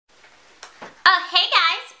Hey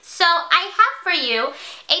guys, so I have for you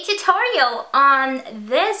a tutorial on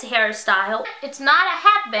this hairstyle. It's not a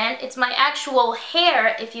headband, it's my actual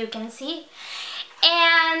hair, if you can see.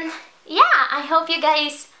 And yeah, I hope you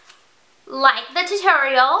guys like the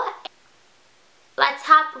tutorial. Let's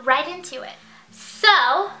hop right into it.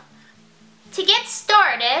 So, to get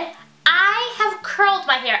started, I have curled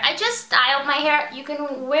my hair. I just styled my hair. You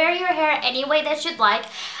can wear your hair any way that you'd like.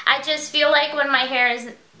 I just feel like when my hair is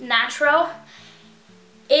natural,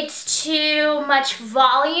 it's too much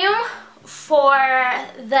volume for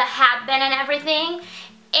the headband and everything.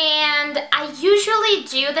 And I usually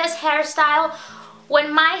do this hairstyle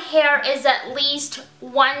when my hair is at least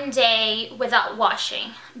 1 day without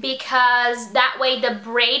washing, because that way the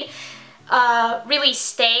braid really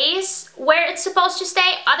stays where it's supposed to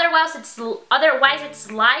stay. Otherwise it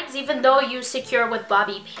slides even though you secure with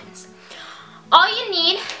bobby pins. All you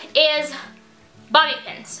need is bobby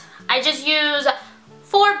pins. I just use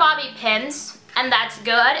 4 bobby pins and that's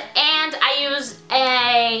good, and I use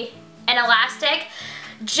an elastic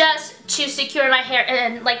just to secure my hair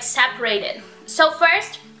and like separate it. So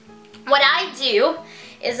first, what I do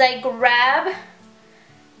is I grab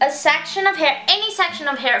a section of hair, any section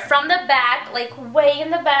of hair from the back, like way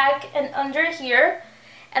in the back and under here,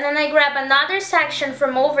 and then I grab another section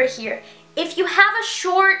from over here. If you have a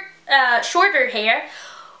shorter hair,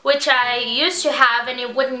 which I used to have and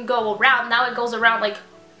it wouldn't go around, now it goes around like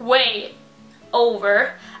way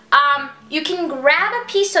over, you can grab a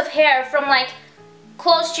piece of hair from like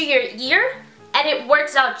close to your ear and it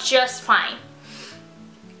works out just fine.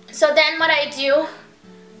 So then what I do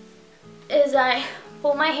is I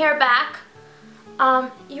pull my hair back.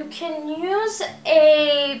 You can use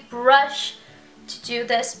a brush to do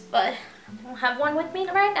this, but I don't have one with me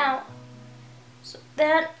right now. So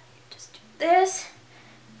then just do this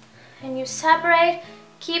and you separate.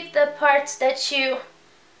 Keep the parts that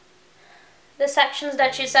the sections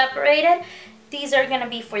that you separated. These are gonna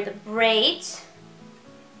be for the braids.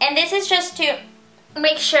 And this is just to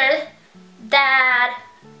make sure that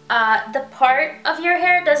the part of your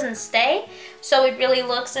hair doesn't stay, so it really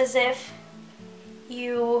looks as if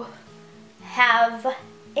you have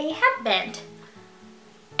a headband.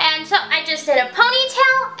 And so I just did a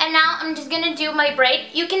ponytail, and now I'm just gonna do my braid.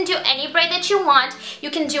 You can do any braid that you want. You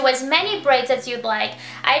can do as many braids as you'd like.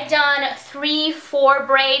 I've done 3, 4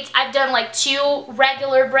 braids. I've done like 2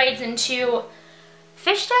 regular braids and 2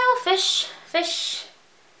 fish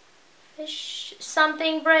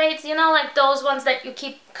something braids, you know, like those ones that you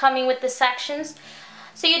keep coming with the sections.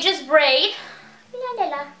 So you just braid.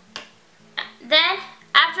 Then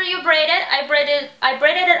after you braid it, I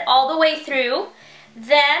braided it all the way through.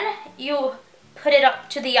 Then you put it up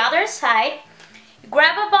to the other side. You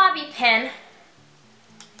grab a bobby pin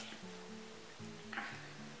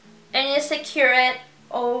and you secure it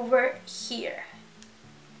over here.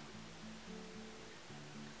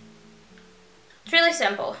 It's really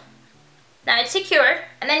simple. Now it's secured,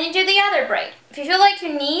 and then you do the other braid. If you feel like you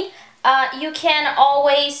need, you can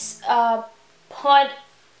always put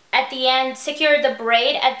at the end, secure the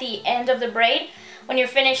braid at the end of the braid. When you're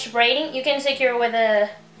finished braiding, you can secure with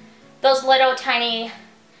those little tiny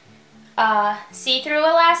see-through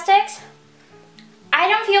elastics. I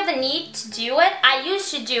don't feel the need to do it. I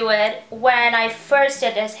used to do it when I first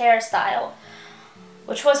did this hairstyle,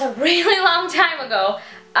 which was a really long time ago.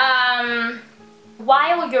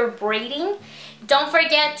 While you're braiding, don't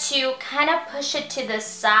forget to kind of push it to the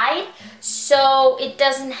side so it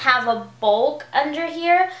doesn't have a bulk under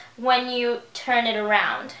here when you turn it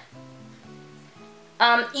around.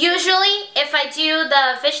 Usually, if I do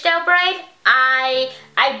the fishtail braid, I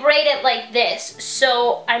braid it like this,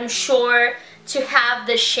 so I'm sure to have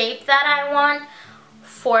the shape that I want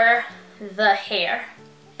for the hair.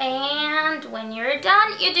 And when you're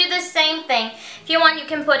done, you do the same thing. If you want, you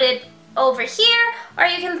can put it over here, or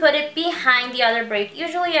you can put it behind the other braid.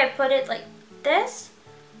 Usually I put it like this.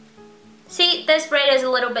 See, this braid is a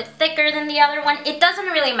little bit thicker than the other one. It doesn't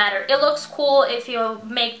really matter. It looks cool if you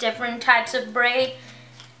make different types of braid.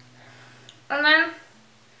 And then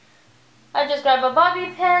I just grab a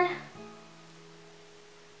bobby pin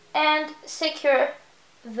and secure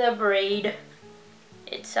the braid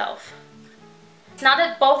itself. Now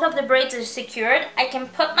that both of the braids are secured, I can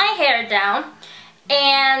put my hair down.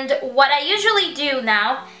 And what I usually do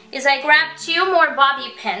now is I grab 2 more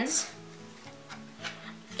bobby pins.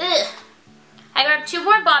 I grab 2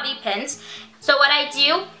 more bobby pins. So what I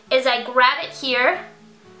do is I grab it here.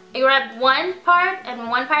 I grab one part and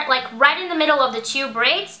one part, like right in the middle of the 2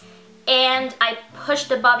 braids, and I push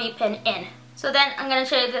the bobby pin in. So then I'm going to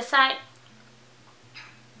show you this side.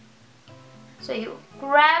 So you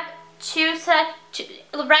grab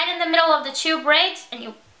right in the middle of the two braids, and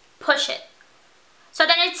you push it. So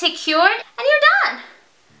then it's secured and you're done.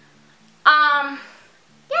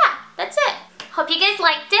 Yeah, that's it. Hope you guys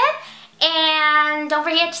liked it, and don't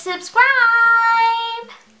forget to subscribe.